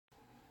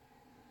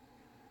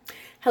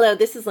Hello,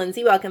 this is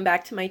Lindsay. Welcome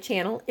back to my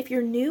channel. If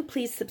you're new,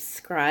 please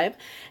subscribe.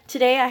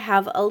 Today I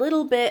have a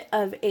little bit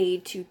of a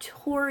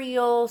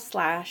tutorial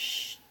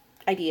slash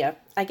idea,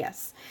 I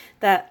guess,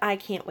 that I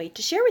can't wait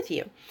to share with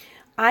you.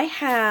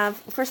 I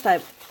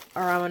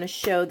want to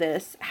show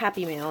this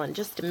Happy Mail in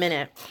just a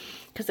minute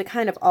because it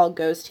kind of all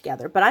goes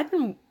together. But I've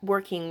been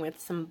working with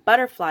some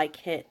butterfly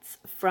kits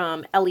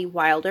from Ellie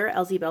Wilder,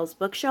 Ellsie Bels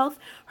bookshelf.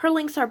 Her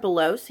links are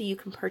below, so you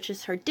can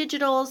purchase her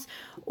digitals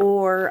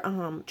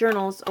or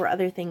journals or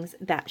other things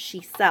that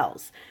she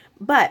sells.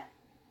 But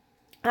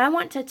I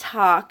want to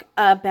talk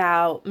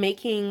about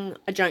making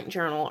a junk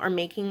journal or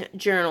making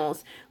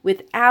journals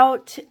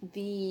without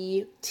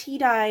the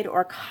tea-dyed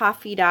or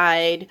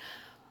coffee-dyed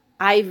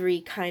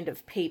ivory kind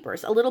of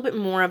papers, a little bit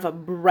more of a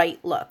bright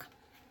look.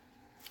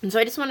 And so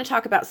I just want to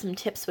talk about some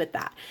tips with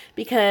that,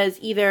 because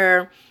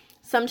either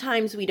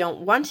sometimes we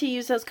don't want to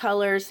use those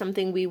colors,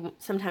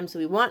 sometimes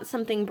we want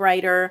something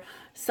brighter,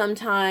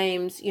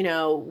 sometimes, you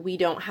know, we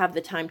don't have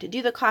the time to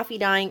do the coffee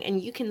dyeing,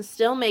 and you can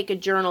still make a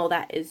journal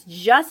that is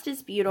just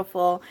as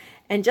beautiful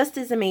and just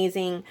as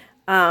amazing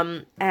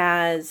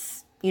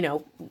as, you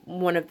know,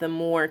 one of the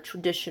more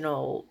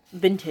traditional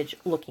vintage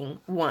looking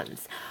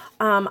ones.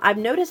 I've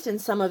noticed in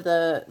some of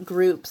the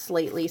groups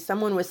lately,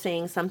 someone was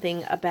saying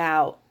something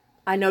about,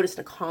 I noticed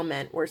a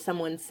comment where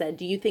someone said,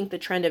 do you think the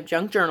trend of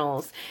junk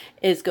journals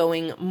is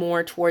going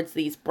more towards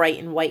these bright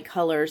and white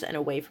colors and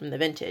away from the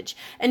vintage?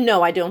 And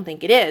no, I don't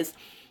think it is.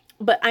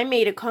 But I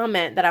made a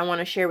comment that I want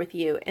to share with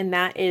you, and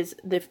that is,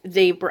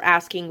 they were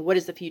asking, what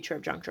is the future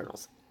of junk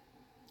journals?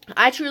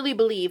 I truly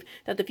believe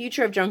that the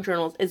future of junk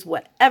journals is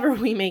whatever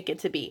we make it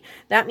to be.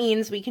 That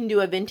means we can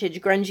do a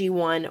vintage grungy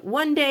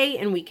one day,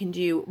 and we can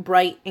do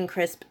bright and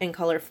crisp and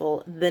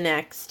colorful the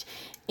next.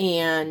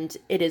 And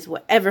it is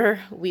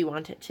whatever we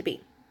want it to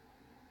be.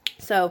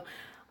 So,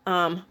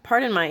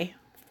 pardon my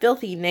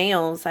filthy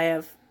nails. I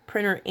have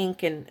printer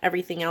ink and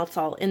everything else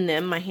all in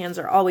them. My hands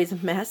are always a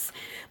mess.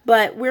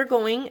 But we're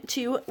going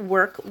to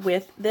work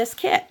with this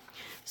kit.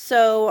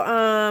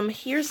 So,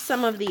 here's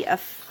some of the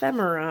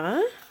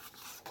ephemera.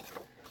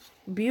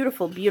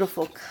 Beautiful,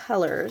 beautiful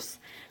colors.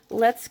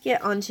 Let's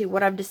get onto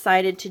what I've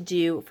decided to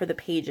do for the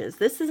pages.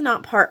 This is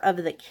not part of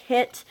the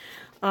kit.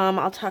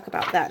 I'll talk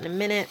about that in a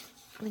minute.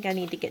 I think I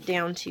need to get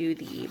down to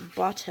the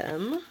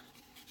bottom.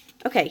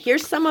 Okay,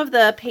 here's some of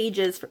the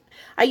pages.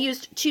 I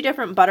used two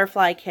different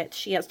butterfly kits.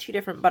 She has two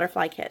different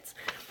butterfly kits.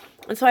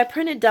 And so I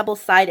printed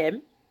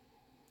double-sided,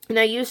 and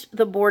I used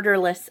the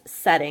borderless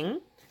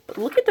setting. But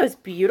look at those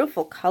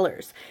beautiful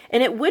colors.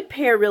 And it would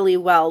pair really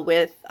well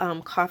with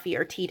coffee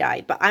or tea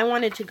dye, but I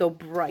wanted to go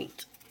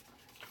bright.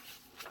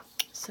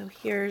 So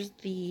here's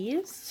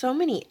these. So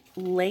many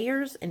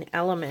layers and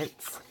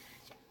elements.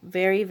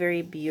 Very,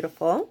 very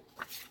beautiful.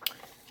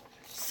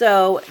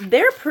 So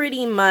they're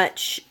pretty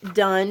much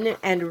done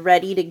and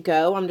ready to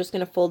go. I'm just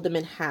going to fold them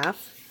in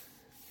half.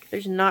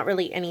 There's not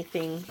really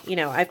anything, you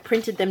know, I've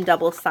printed them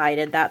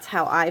double-sided. That's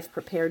how I've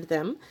prepared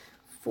them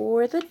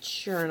for the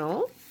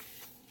journal.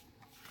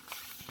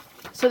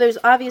 So there's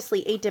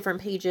obviously 8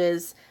 different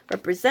pages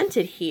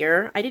represented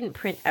here. I didn't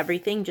print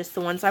everything, just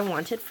the ones I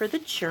wanted for the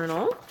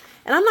journal.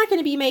 And I'm not going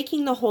to be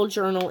making the whole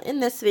journal in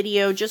this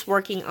video, just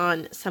working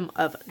on some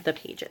of the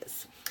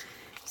pages.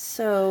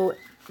 So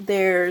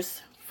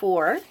there's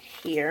 4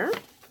 here.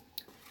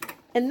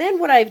 And then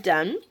what I've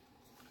done,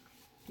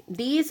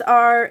 these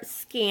are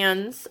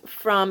scans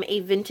from a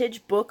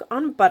vintage book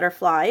on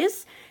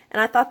butterflies,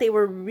 and I thought they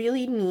were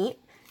really neat,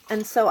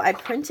 and so I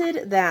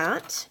printed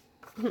that.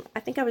 I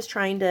think I was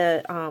trying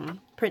to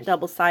print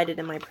double-sided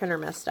and my printer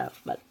messed up,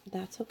 but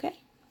that's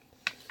okay.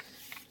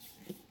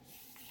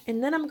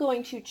 And then I'm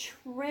going to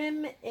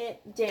trim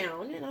it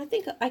down, and I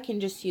think I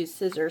can just use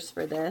scissors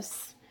for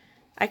this.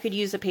 I could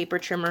use a paper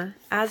trimmer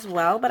as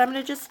well, but I'm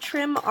going to just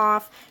trim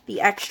off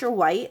the extra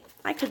white.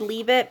 I could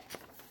leave it.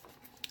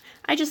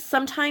 I just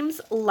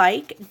sometimes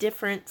like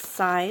different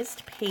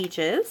sized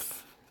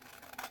pages.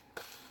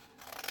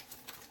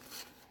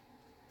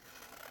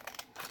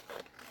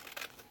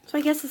 So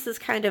I guess this is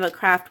kind of a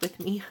craft with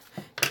me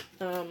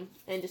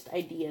and just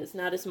ideas,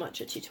 not as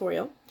much a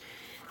tutorial.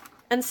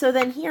 And so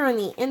then here on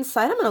the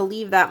inside, I'm going to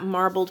leave that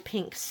marbled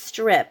pink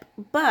strip,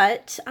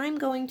 but I'm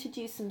going to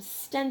do some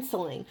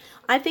stenciling.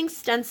 I think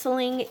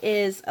stenciling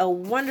is a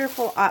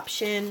wonderful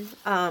option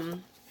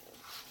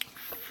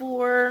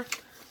for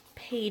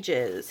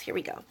pages. Here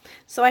we go.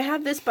 So I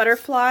have this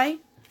butterfly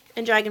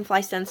and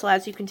dragonfly stencil.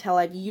 As you can tell,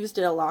 I've used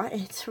it a lot.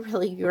 It's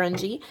really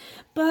grungy,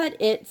 but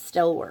it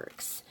still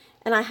works.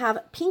 And I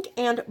have pink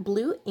and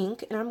blue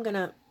ink, and I'm going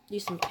to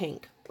do some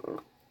pink.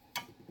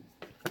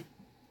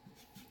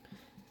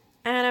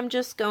 And I'm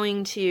just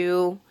going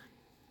to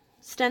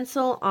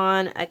stencil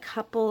on a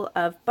couple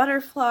of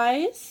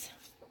butterflies.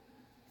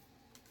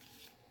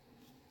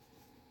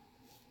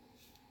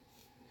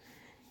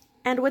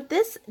 And what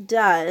this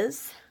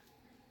does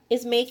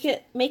is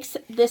makes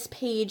this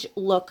page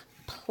look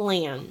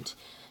planned.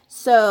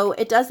 So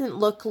it doesn't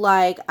look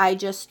like I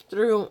just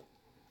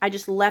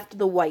left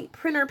the white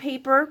printer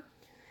paper,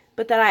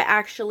 but that I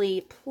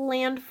actually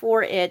planned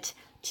for it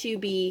to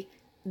be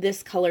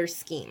this color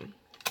scheme.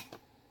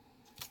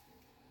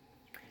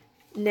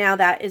 Now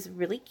that is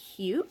really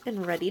cute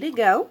and ready to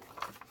go.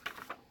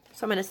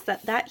 So I'm going to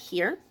set that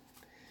here.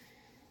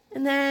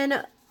 And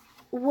then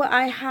what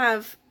I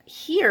have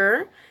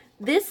here,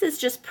 this is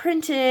just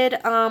printed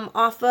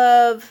off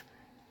of,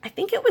 I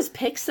think it was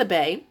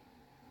Pixabay.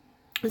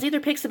 It was either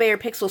Pixabay or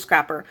Pixel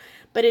Scrapper,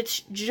 but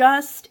it's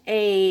just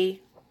a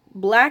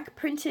black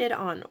printed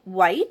on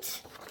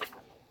white,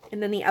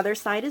 and then the other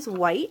side is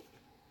white.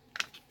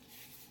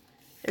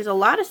 There's a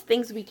lot of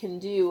things we can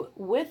do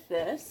with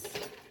this.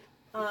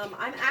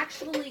 I'm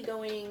actually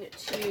going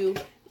to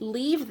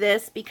leave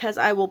this because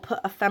I will put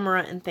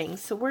ephemera and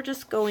things. So we're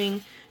just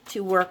going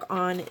to work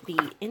on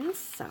the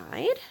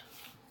inside.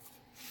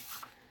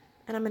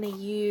 And I'm going to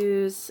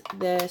use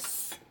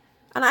this,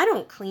 and I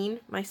don't clean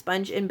my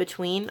sponge in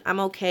between. I'm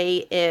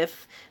okay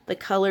if the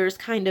colors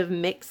kind of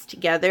mix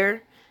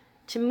together.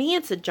 To me,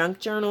 it's a junk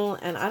journal,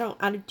 and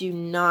I do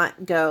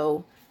not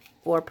go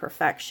for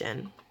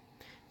perfection.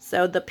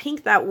 So the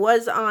pink that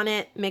was on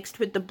it mixed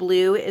with the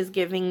blue is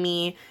giving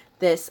me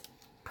this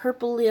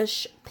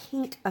purplish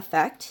pink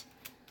effect.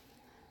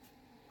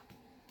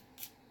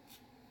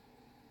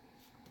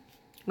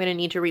 I'm going to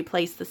need to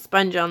replace the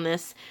sponge on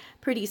this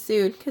pretty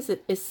soon because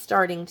it is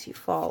starting to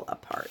fall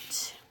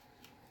apart.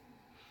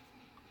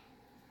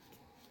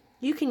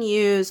 You can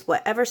use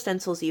whatever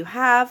stencils you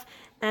have,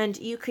 and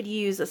you could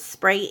use a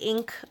spray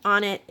ink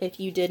on it if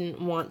you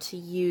didn't want to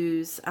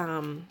use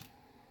an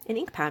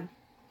ink pad.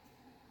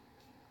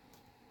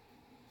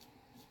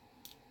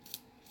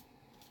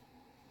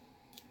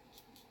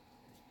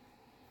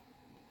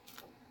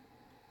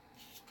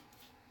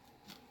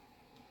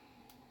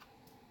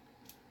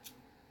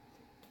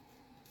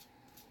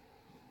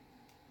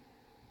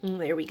 And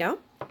there we go.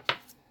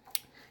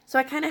 So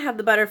I kind of have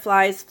the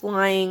butterflies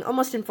flying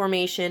almost in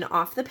formation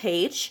off the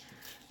page.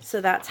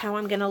 So that's how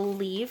I'm going to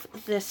leave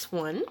this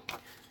one.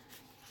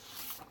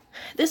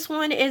 This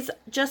one is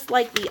just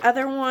like the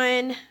other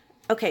one.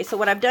 Okay, so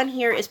what I've done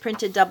here is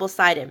printed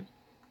double-sided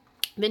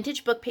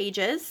vintage book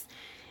pages.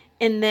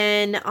 And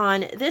then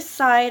on this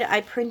side,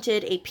 I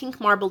printed a pink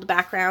marbled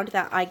background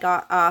that I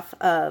got off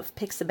of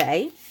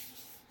Pixabay.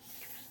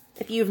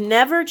 If you've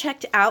never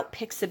checked out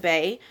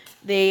Pixabay,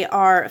 they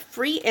are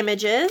free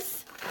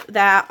images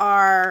that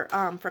are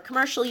for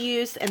commercial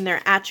use, and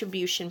they're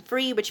attribution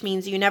free, which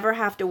means you never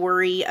have to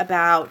worry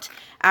about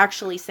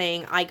actually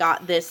saying, I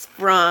got this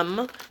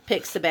from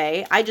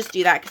Pixabay. I just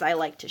do that because I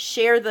like to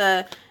share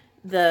the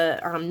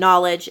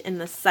knowledge in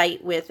the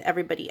site with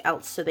everybody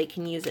else so they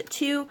can use it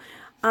too.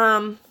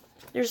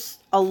 There's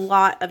a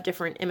lot of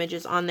different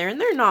images on there, and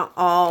they're not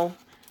all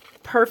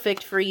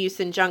perfect for use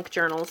in junk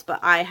journals, but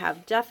I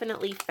have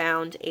definitely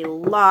found a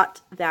lot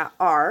that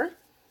are.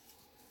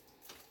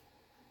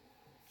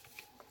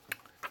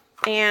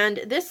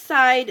 And this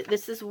side,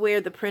 this is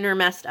where the printer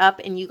messed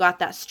up and you got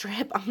that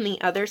strip on the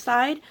other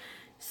side.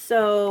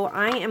 So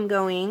I am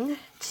going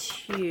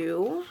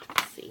to,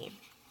 let's see,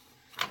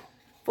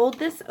 fold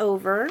this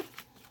over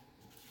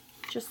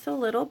just a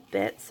little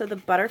bit so the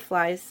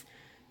butterflies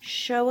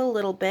show a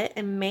little bit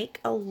and make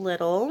a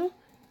little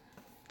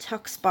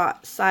tuck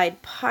spot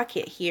side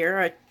pocket here.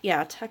 Or,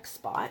 yeah, tuck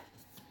spot.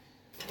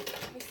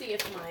 Let me see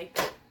if my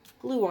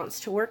glue wants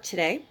to work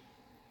today.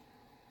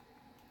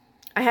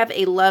 I have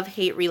a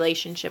love-hate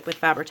relationship with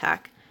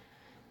Fabri-Tac.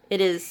 It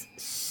is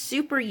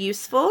super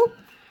useful,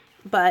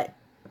 but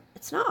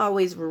it's not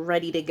always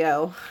ready to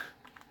go.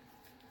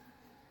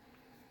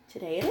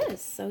 Today it is,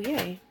 so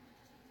yay.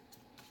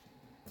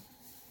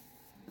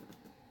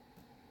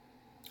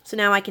 So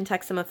now I can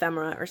tuck some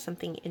ephemera or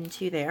something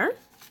into there.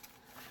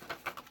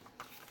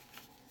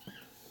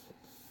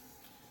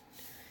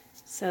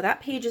 So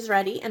that page is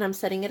ready, and I'm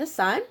setting it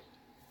aside.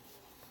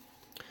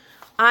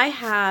 I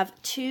have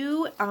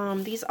two,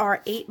 these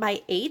are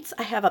 8x8s.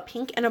 I have a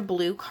pink and a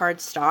blue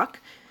cardstock.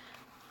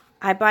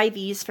 I buy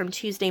these from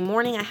Tuesday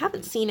Morning. I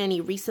haven't seen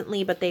any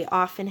recently, but they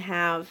often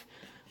have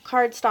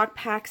cardstock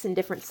packs in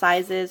different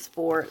sizes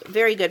for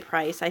very good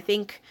price. I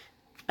think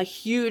a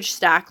huge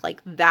stack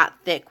like that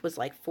thick was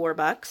like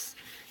 $4.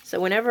 So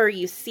whenever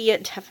you see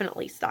it,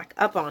 definitely stock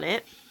up on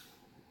it.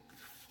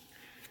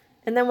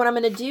 And then what I'm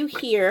going to do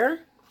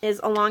here is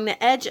along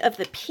the edge of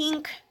the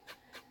pink,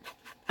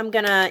 I'm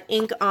going to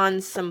ink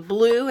on some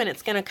blue, and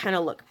it's going to kind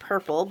of look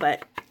purple,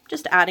 but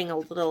just adding a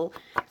little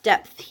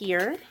depth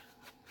here.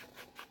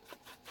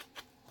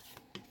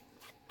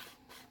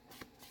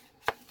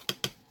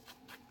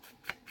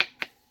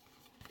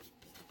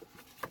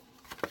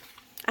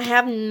 I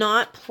have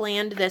not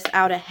planned this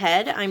out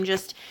ahead. I'm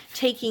just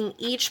taking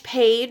each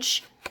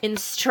page in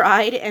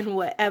stride, and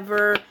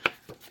whatever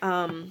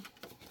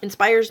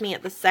inspires me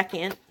at the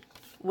second,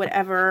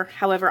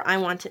 however I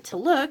want it to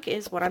look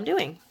is what I'm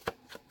doing.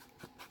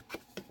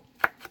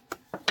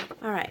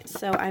 Alright,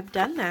 so I've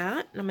done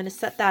that. I'm going to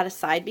set that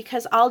aside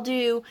because I'll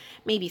do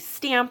maybe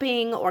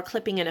stamping or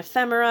clipping an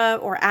ephemera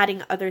or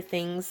adding other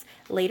things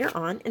later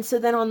on. And so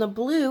then on the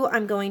blue,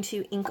 I'm going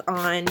to ink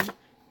on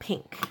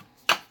pink.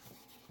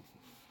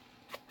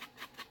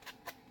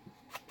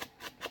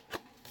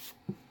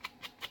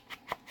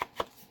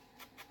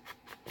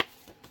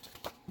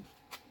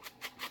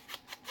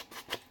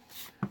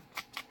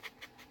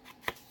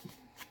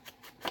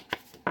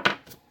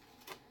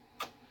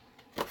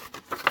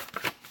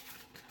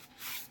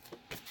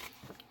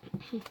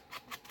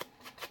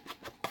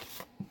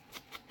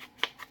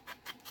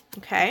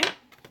 Okay.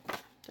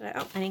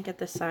 Oh, I didn't get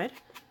this side.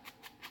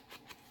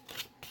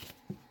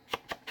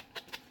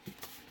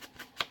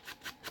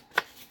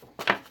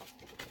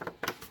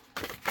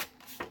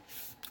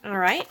 All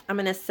right, I'm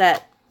going to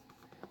set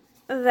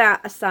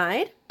that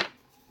aside.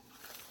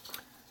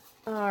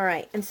 All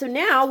right, and so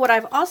now what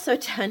I've also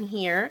done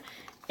here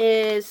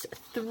is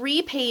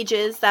 3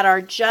 pages that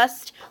are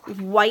just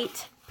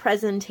white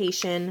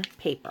presentation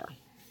paper.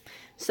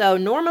 So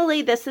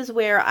normally this is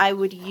where I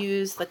would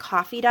use the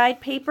coffee dyed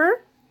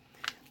paper,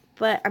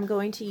 but I'm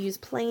going to use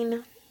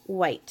plain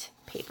white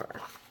paper.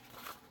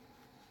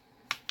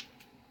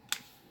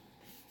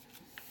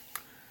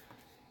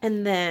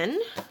 And then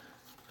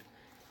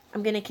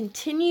I'm going to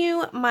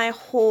continue my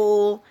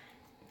whole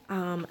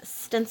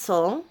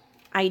stencil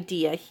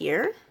idea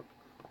here.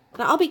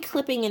 Now I'll be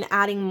clipping and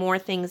adding more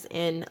things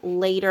in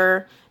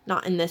later,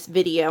 not in this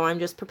video. I'm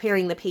just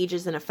preparing the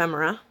pages in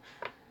ephemera.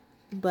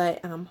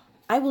 But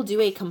I will do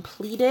a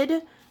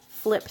completed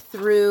flip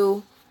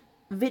through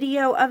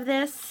video of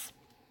this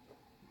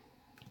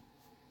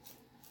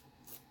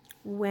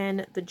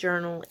when the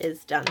journal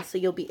is done. So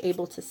you'll be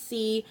able to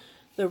see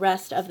the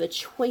rest of the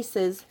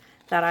choices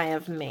that I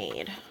have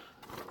made.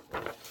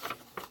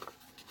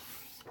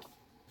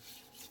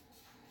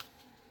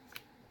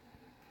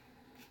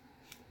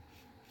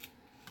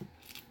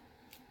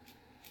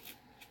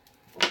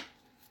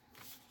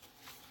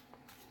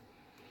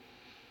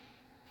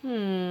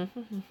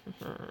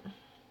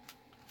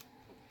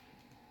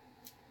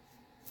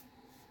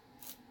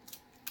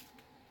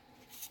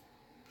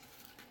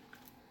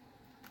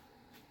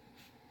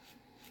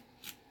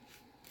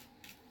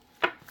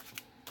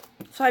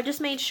 So I've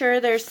just made sure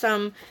there's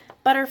some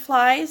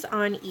butterflies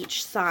on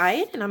each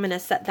side, and I'm going to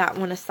set that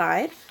one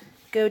aside.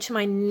 Go to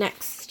my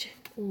next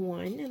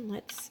one, and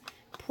let's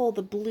pull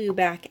the blue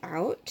back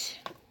out.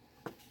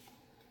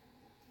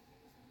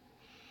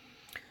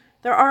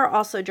 There are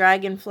also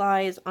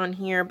dragonflies on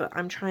here, but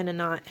I'm trying to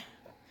not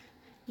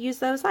use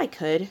those. I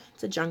could.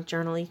 It's a junk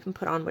journal. You can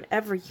put on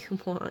whatever you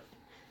want.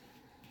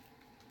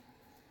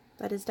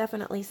 That is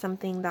definitely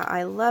something that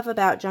I love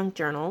about junk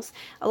journals.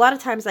 A lot of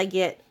times I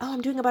get, oh, I'm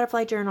doing a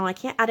butterfly journal, I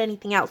can't add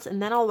anything else.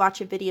 And then I'll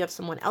watch a video of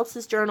someone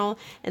else's journal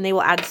and they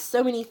will add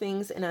so many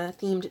things in a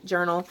themed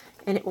journal,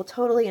 and it will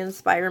totally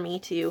inspire me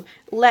to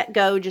let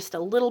go just a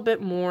little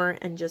bit more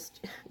and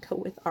just go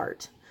with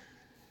art.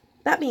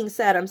 That being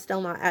said, I'm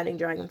still not adding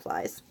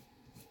dragonflies.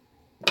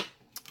 All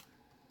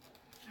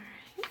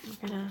right,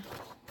 I'm gonna...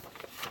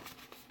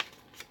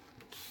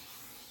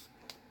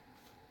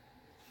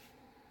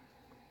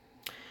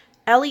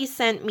 Ellie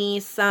sent me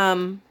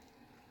some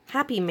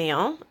happy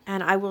mail,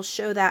 and I will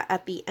show that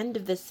at the end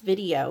of this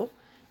video.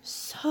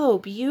 So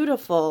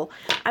beautiful.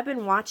 I've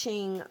been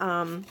watching,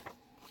 I've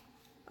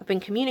been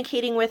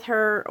communicating with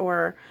her,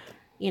 or,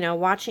 you know,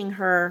 watching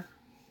her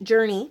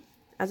journey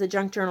as a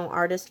junk journal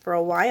artist for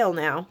a while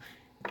now,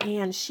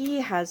 and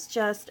she has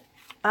just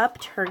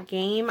upped her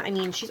game. I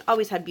mean, she's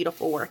always had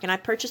beautiful work, and I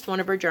purchased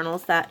one of her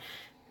journals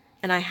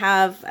and I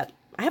have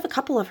a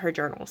couple of her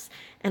journals,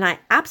 and I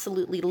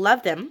absolutely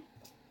love them.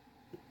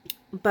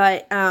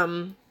 But,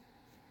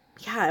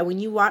 yeah, when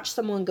you watch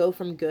someone go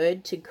from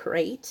good to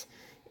great,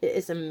 it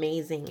is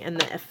amazing.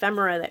 And the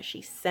ephemera that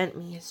she sent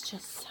me is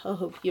just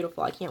so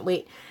beautiful. I can't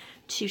wait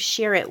to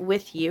share it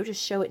with you, to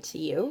show it to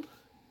you.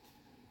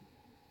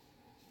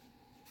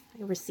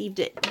 I received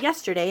it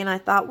yesterday, and I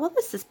thought, well,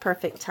 this is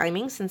perfect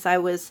timing since I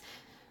was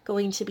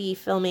going to be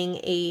filming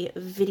a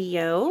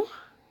video.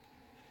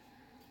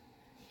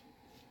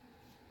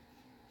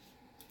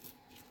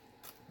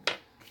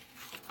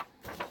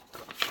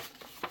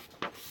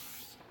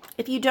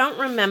 If you don't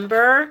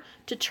remember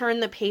to turn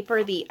the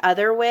paper the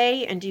other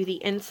way and do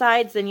the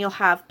insides, then you'll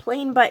have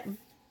plain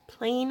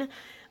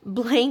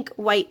blank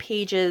white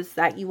pages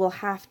that you will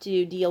have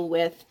to deal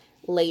with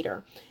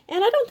later.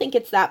 And I don't think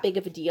it's that big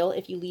of a deal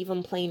if you leave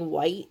them plain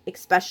white,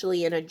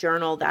 especially in a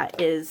journal that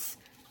is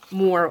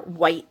more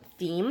white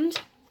themed.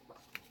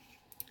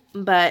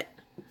 But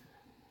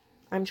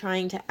I'm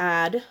trying to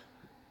add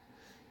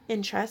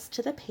interest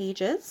to the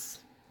pages.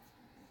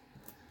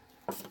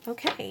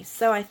 Okay,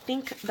 so I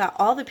think that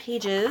all the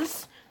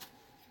pages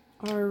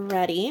are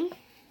ready.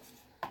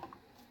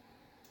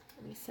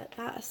 Let me set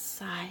that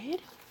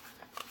aside.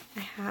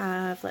 I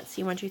have, let's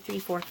see, 1, 2, 3,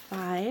 4,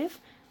 5,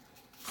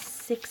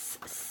 6,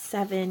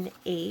 7,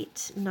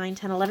 8, 9,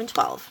 10, 11,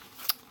 12.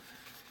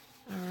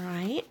 All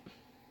right.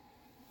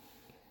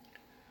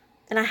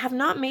 And I have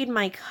not made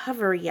my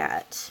cover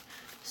yet,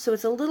 so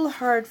it's a little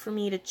hard for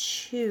me to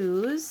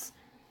choose,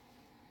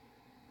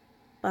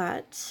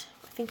 but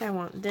I think I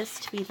want this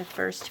to be the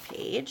first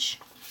page.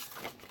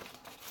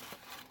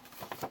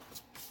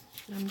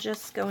 I'm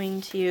just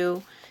going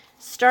to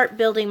start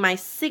building my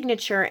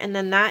signature, and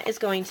then that is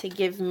going to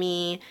give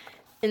me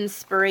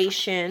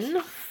inspiration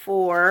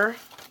for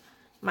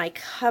my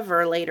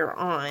cover later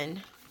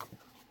on.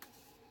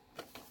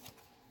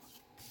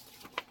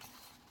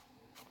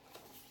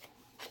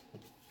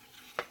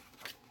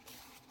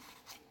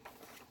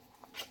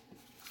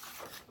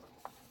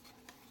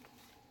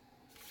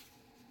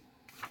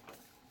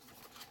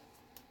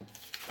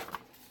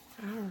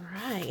 All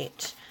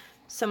right.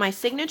 So my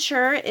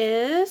signature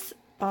is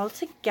all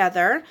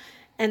together.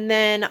 And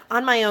then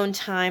on my own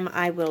time,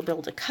 I will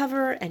build a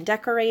cover and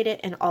decorate it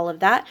and all of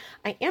that.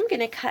 I am going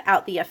to cut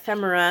out the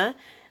ephemera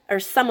or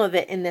some of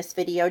it in this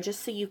video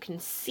just so you can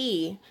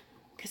see,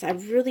 because I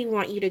really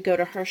want you to go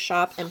to her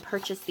shop and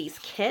purchase these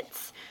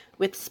kits.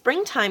 With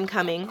springtime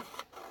coming,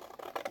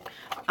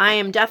 I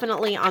am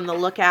definitely on the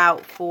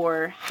lookout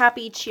for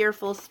happy,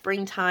 cheerful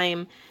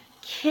springtime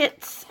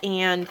kits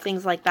and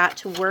things like that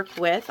to work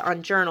with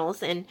on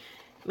journals, and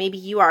maybe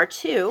you are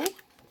too.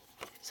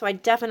 So I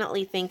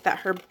definitely think that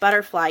her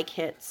butterfly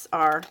kits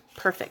are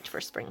perfect for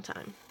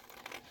springtime.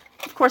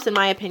 Of course, in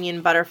my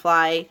opinion,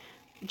 butterfly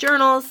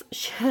journals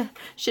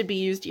should be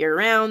used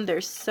year-round.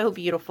 They're so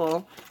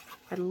beautiful.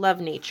 I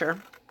love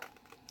nature.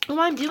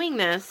 While I'm doing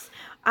this,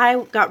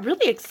 I got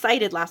really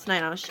excited last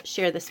night. I'll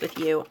share this with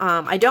you.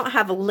 I don't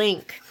have a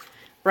link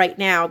right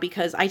now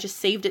because I just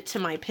saved it to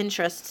my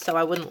Pinterest so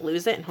I wouldn't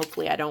lose it, and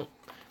hopefully I don't.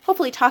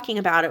 Hopefully talking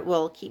about it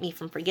will keep me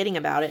from forgetting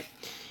about it.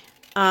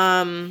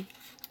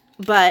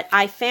 But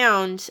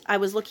I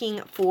was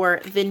looking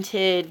for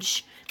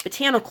vintage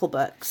botanical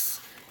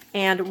books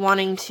and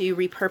wanting to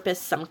repurpose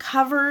some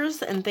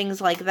covers and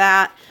things like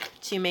that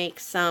to make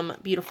some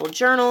beautiful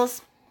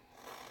journals.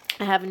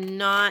 I have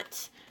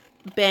not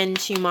been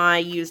to my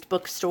used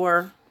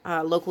bookstore,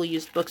 local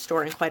used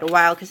bookstore, in quite a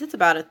while because it's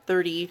about a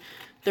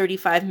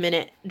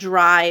 35-minute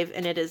drive,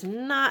 and it is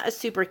not a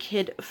super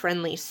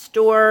kid-friendly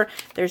store.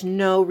 There's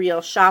no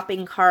real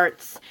shopping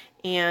carts,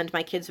 and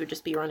my kids would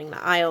just be running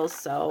the aisles,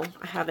 so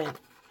I haven't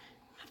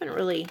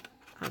really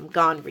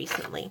gone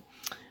recently.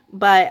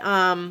 But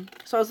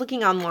so I was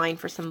looking online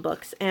for some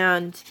books,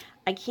 and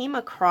I came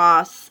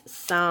across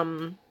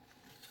a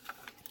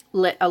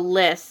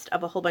list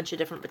of a whole bunch of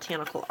different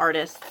botanical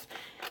artists,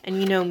 and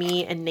you know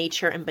me and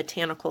nature and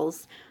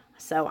botanicals,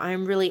 so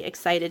I'm really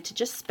excited to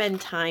just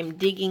spend time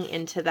digging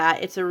into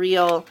that. It's a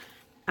real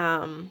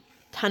ton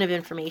of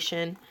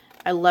information.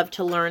 I love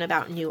to learn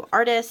about new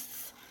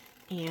artists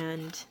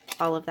and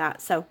all of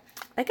that. So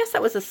I guess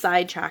that was a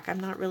sidetrack. I'm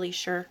not really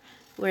sure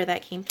where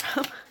that came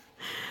from.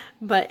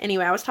 But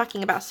anyway, I was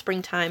talking about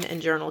springtime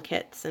and journal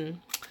kits, and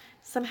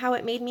somehow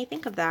it made me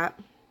think of that.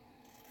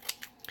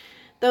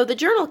 Though the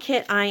journal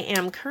kit I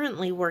am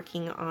currently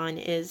working on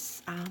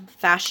is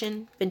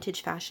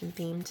vintage fashion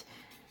themed.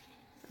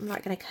 I'm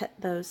not going to cut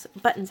those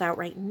buttons out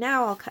right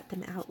now. I'll cut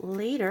them out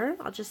later.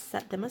 I'll just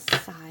set them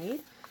aside.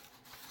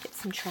 Get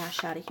some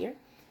trash out of here.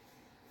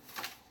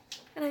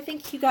 And I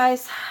think you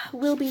guys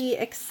will be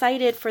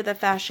excited for the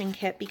fashion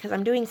kit because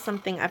I'm doing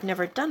something I've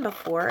never done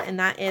before, and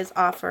that is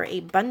offer a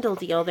bundle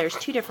deal. There's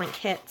two different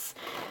kits,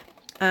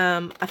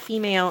 a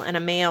female and a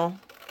male,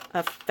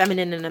 a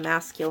feminine and a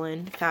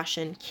masculine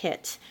fashion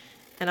kit.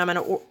 And I'm going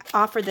to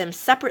offer them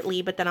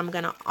separately, but then I'm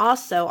going to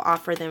also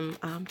offer them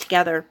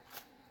together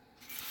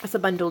as a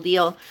bundle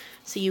deal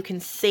so you can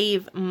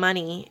save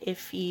money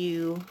if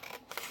you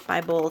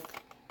buy both.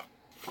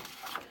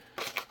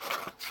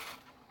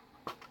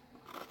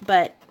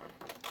 But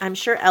I'm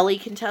sure Ellie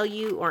can tell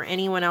you, or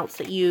anyone else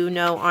that you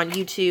know on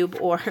YouTube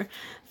or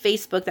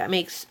Facebook that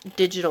makes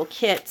digital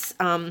kits,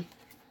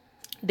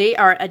 they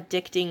are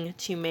addicting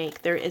to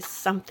make. There is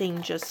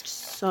something just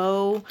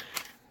so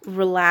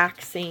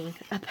relaxing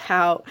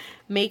about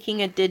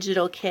making a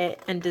digital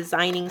kit and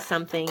designing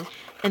something.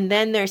 And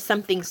then there's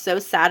something so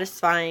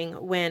satisfying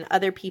when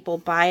other people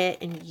buy it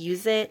and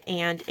use it,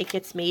 and it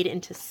gets made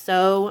into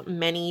so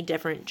many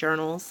different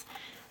journals.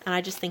 And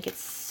I just think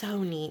it's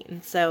so neat.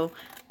 And so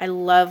I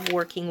love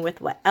working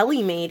with what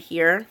Ellie made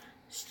here.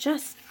 It's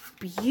just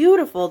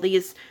beautiful.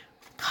 These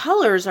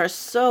colors are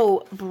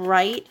so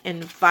bright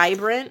and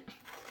vibrant.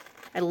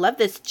 I love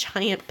this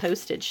giant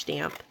postage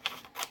stamp.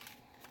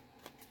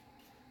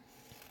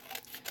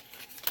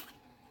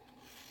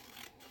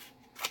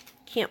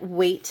 Can't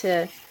wait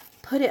to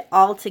put it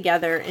all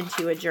together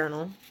into a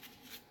journal.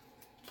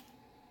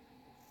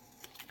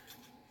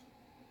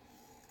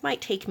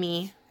 Might take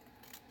me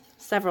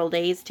several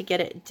days to get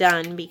it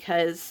done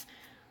because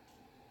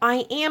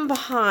I am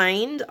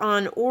behind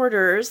on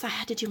orders. I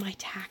had to do my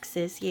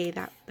taxes. Yay,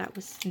 that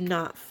was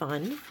not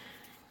fun.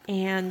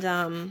 And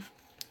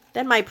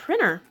then my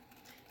printer.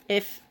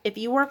 If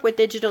you work with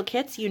digital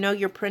kits, you know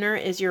your printer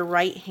is your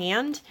right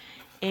hand,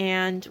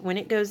 and when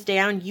it goes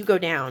down, you go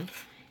down.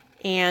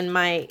 And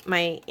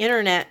my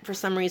internet, for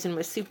some reason,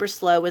 was super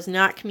slow, was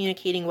not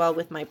communicating well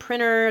with my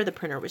printer. The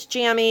printer was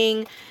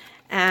jamming,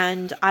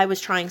 and I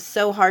was trying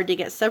so hard to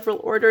get several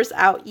orders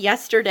out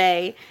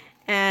yesterday,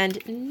 and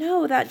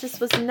no, that just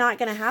was not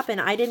going to happen.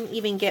 I didn't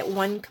even get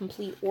one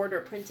complete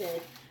order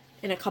printed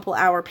in a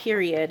couple-hour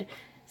period.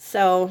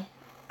 So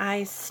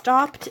I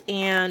stopped,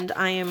 and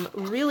I am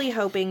really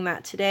hoping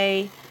that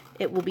today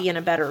it will be in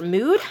a better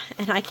mood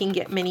and I can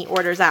get many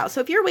orders out.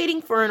 So if you're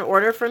waiting for an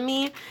order from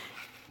me,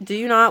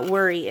 do not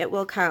worry, it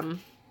will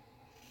come.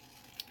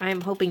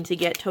 I'm hoping to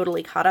get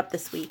totally caught up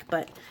this week,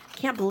 but I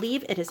can't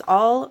believe it is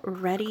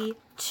already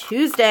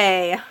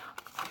Tuesday.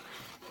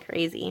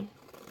 Crazy.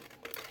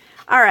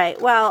 All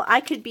right, well, I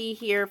could be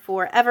here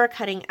forever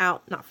cutting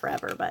out, not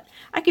forever, but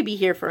I could be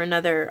here for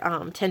another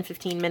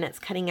 10-15 minutes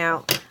cutting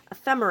out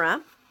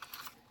ephemera.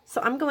 So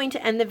I'm going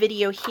to end the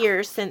video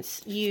here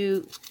since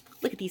you,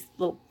 look at these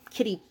little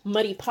kitty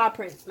muddy paw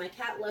prints. My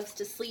cat loves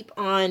to sleep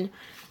on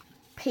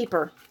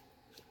paper,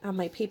 on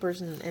my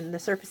papers and the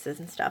surfaces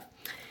and stuff.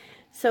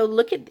 So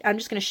look at, I'm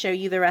just going to show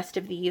you the rest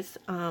of these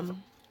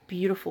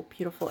beautiful,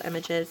 beautiful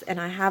images. And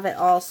I have it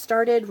all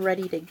started,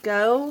 ready to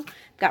go.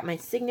 Got my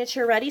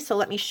signature ready. So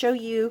let me show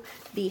you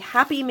the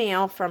happy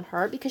mail from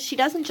her, because she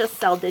doesn't just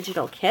sell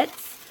digital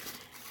kits.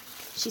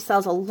 She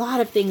sells a lot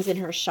of things in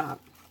her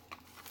shop.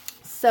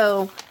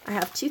 So I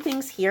have two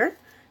things here.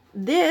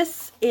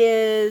 This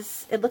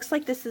is, it looks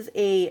like this is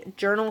a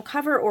journal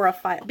cover or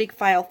a big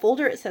file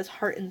folder. It says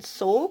Heart and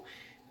Soul.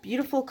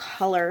 Beautiful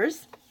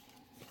colors.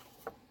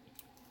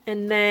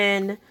 And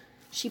then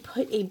she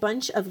put a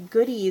bunch of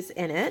goodies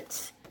in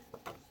it.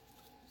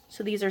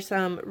 So these are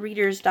some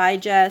Reader's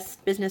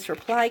Digest business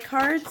reply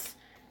cards.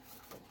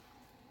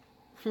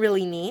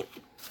 Really neat.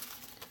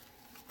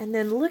 And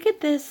then look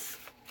at this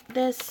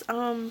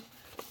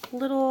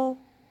little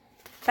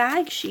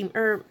bag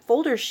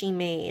folder she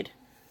made.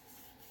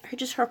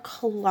 Her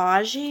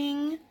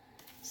collaging.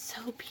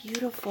 So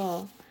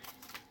beautiful.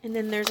 And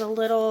then there's a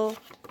little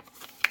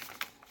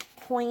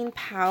coin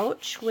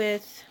pouch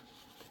with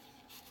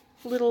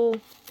little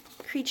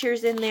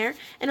creatures in there.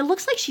 And it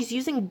looks like she's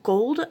using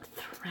gold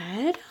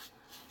thread.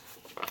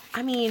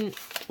 I mean,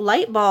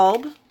 light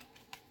bulb.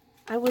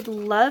 I would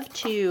love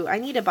to. I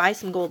need to buy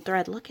some gold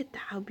thread. Look at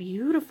how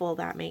beautiful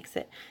that makes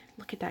it.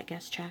 Look at that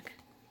guest check.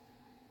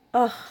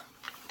 Oh,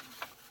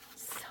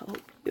 so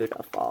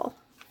beautiful.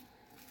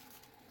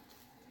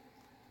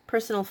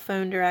 Personal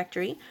phone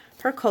directory.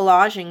 Her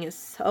collaging is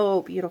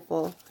so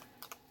beautiful.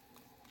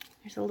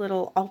 There's a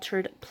little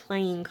altered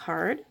playing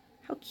card.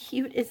 How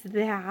cute is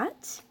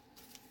that?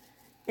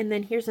 And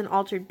then here's an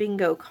altered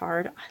bingo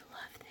card. I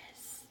love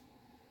this.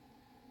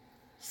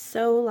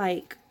 So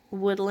like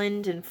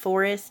woodland and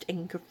forest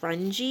and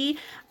grungy.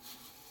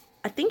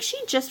 I think she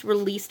just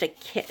released a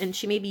kit and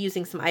she may be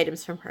using some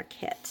items from her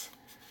kit.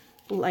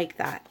 Like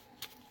that.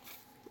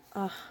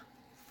 Ugh.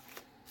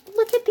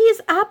 Look at these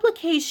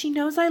appliques. She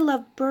knows I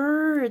love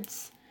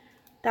birds.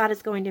 That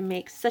is going to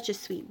make such a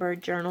sweet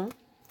bird journal.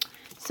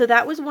 So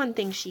that was one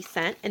thing she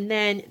sent. And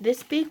then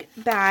this big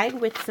bag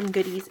with some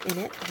goodies in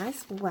it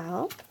as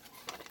well.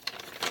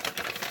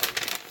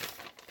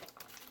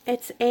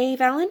 It's a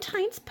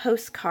Valentine's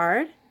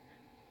postcard.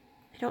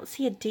 I don't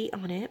see a date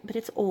on it, but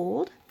it's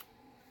old.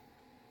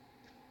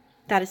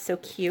 That is so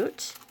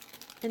cute.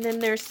 And then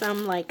there's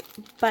some like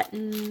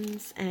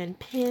buttons and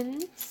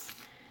pins.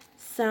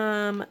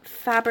 Some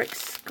fabric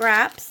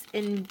scraps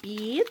and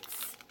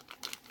beads.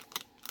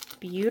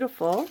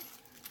 Beautiful.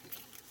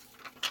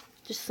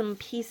 Just some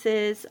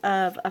pieces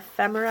of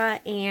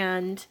ephemera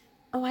and,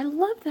 oh, I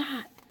love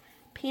that.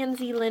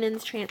 Pansy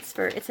linens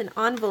transfer. It's an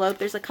envelope.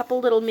 There's a couple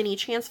little mini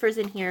transfers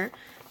in here,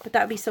 but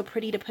that would be so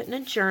pretty to put in a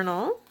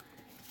journal.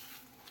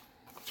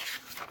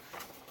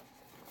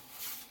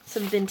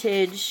 Some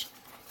vintage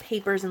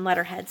papers and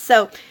letterheads.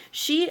 So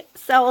she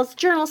sells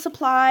journal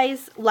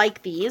supplies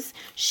like these.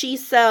 She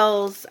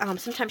sells,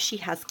 sometimes she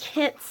has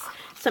kits.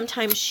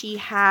 Sometimes she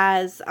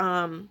has,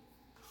 yeah,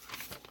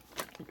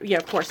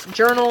 of course,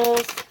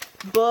 journals,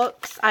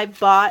 books. I've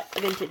bought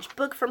a vintage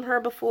book from her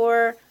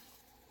before.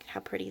 Look how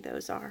pretty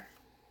those are.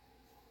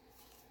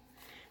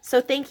 So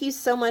thank you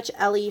so much,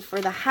 Ellie, for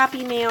the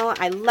happy mail.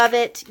 I love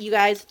it. You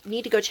guys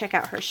need to go check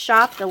out her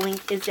shop. The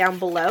link is down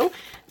below.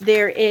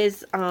 There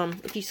is,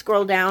 if you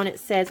scroll down, it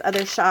says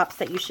other shops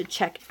that you should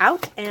check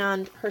out,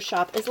 and her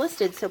shop is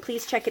listed. So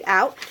please check it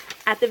out.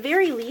 At the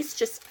very least,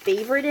 just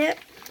favorite it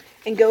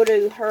and go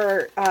to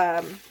her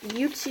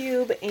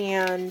YouTube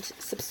and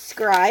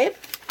subscribe.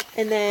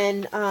 And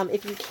then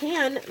if you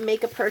can,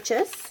 make a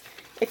purchase.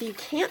 If you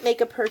can't make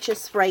a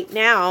purchase right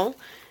now,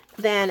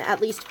 then at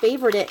least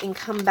favorite it and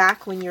come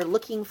back when you're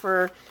looking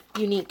for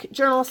unique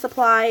journal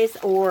supplies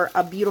or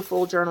a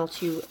beautiful journal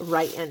to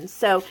write in.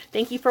 So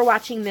thank you for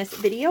watching this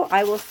video.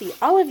 I will see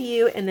all of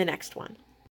you in the next one.